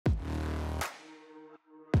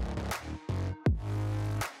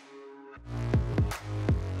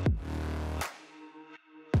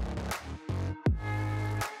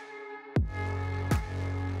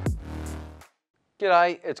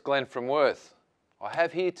G'day, it's Glenn from Wurth. I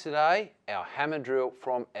have here today our hammer drill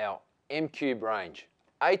from our M-Cube range.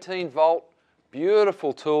 18 volt,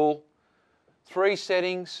 beautiful tool, 3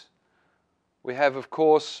 settings. We have of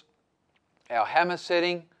course our hammer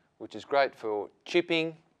setting, which is great for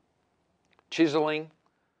chipping, chiseling.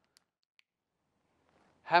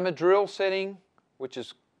 Hammer drill setting, which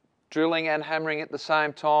is drilling and hammering at the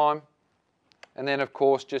same time. And then of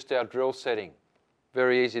course just our drill setting.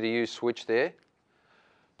 Very easy to use switch there.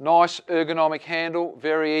 Nice ergonomic handle,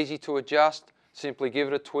 very easy to adjust. Simply give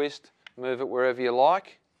it a twist, move it wherever you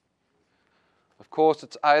like. Of course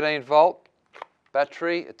it's 18 volt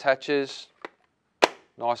battery, attaches,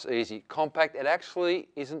 nice easy. Compact, it actually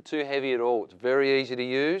isn't too heavy at all. It's very easy to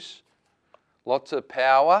use, lots of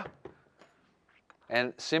power.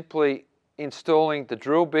 And simply installing the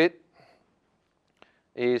drill bit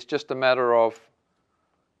is just a matter of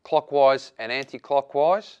clockwise and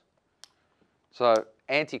anti-clockwise. So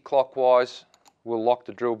anti-clockwise will lock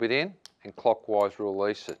the drill bit in and clockwise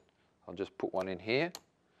release it. I'll just put one in here.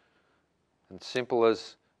 And simple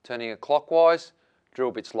as turning it clockwise,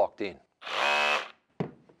 drill bit's locked in.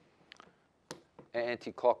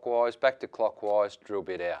 Anti-clockwise, back to clockwise, drill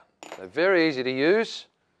bit out. So very easy to use.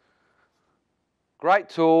 Great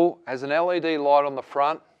tool, has an LED light on the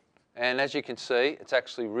front, and as you can see, it's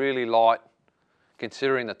actually really light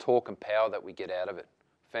considering the torque and power that we get out of it.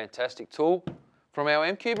 Fantastic tool from our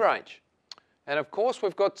M-Cube range. And of course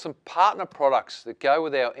we've got some partner products that go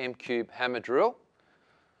with our M-Cube hammer drill.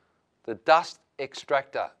 The dust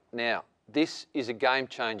extractor. Now, this is a game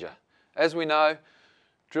changer. As we know,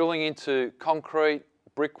 drilling into concrete,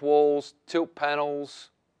 brick walls, tilt panels,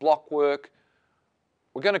 block work,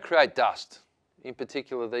 we're going to create dust. In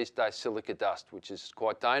particular these days silica dust, which is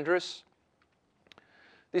quite dangerous.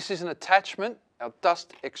 This is an attachment, our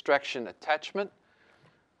dust extraction attachment.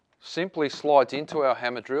 Simply slides into our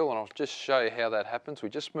hammer drill, and I'll just show you how that happens. We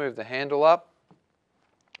just move the handle up,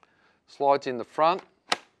 slides in the front.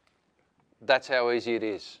 That's how easy it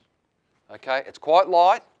is. Okay, it's quite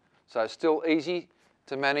light, so it's still easy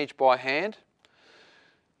to manage by hand.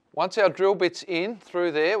 Once our drill bit's in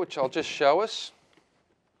through there, which I'll just show us,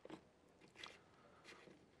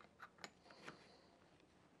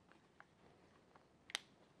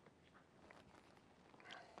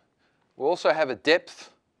 we also have a depth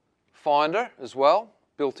finder as well,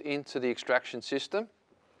 built into the extraction system.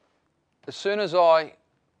 As soon as I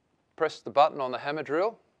press the button on the hammer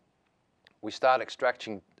drill, we start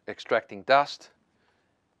extracting dust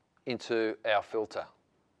into our filter.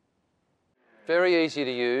 Very easy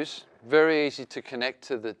to use, very easy to connect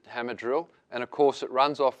to the hammer drill, and of course it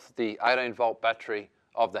runs off the 18 volt battery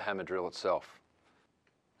of the hammer drill itself.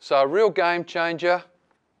 So a real game changer.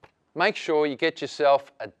 Make sure you get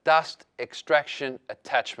yourself a dust extraction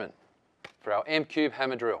attachment for our M-Cube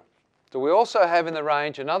hammer drill. So we also have in the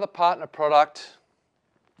range another partner product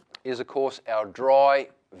is of course our dry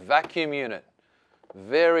vacuum unit.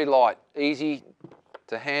 Very light, easy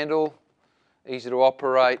to handle, easy to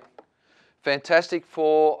operate. Fantastic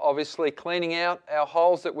for obviously cleaning out our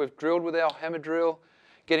holes that we've drilled with our hammer drill,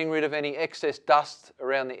 getting rid of any excess dust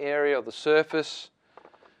around the area of the surface.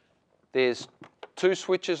 There's 2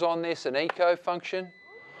 switches on this, an eco function,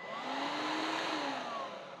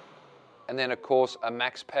 and then of course a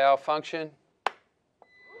max power function.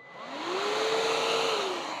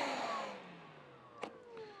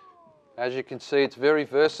 As you can see, it's very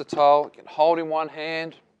versatile. You can hold in one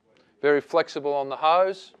hand, very flexible on the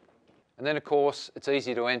hose, and then of course it's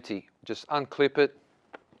easy to empty. Just unclip it,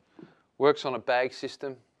 works on a bag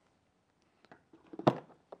system,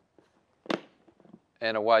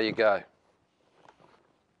 and away you go.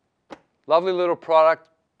 Lovely little product,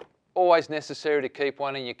 always necessary to keep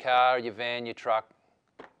one in your car, your van, your truck.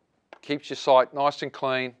 Keeps your site nice and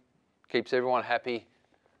clean, keeps everyone happy.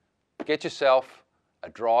 Get yourself a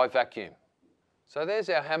dry vacuum. So there's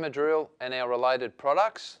our hammer drill and our related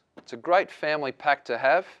products. It's a great family pack to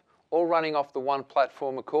have, all running off the one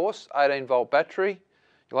platform of course, 18 volt battery.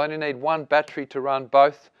 You'll only need one battery to run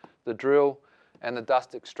both the drill and the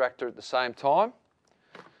dust extractor at the same time.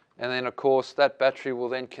 And then of course that battery will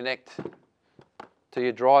then connect to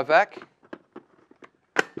your dry vac,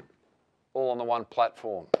 all on the one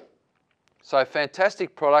platform. So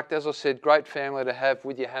fantastic product, as I said, great family to have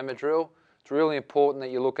with your hammer drill. It's really important that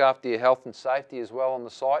you look after your health and safety as well on the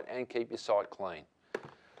site and keep your site clean.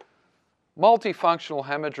 Multifunctional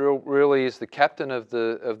hammer drill really is the captain of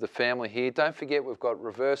the family here. Don't forget we've got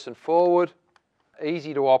reverse and forward,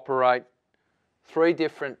 easy to operate, 3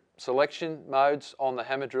 different selection modes on the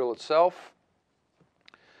hammer drill itself.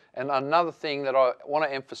 And another thing that I want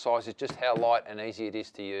to emphasise is just how light and easy it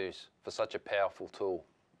is to use for such a powerful tool.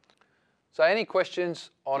 So any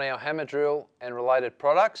questions on our hammer drill and related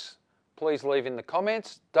products, please leave in the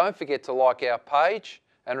comments. Don't forget to like our page,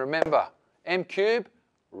 and remember, M Cube,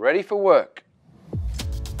 ready for work.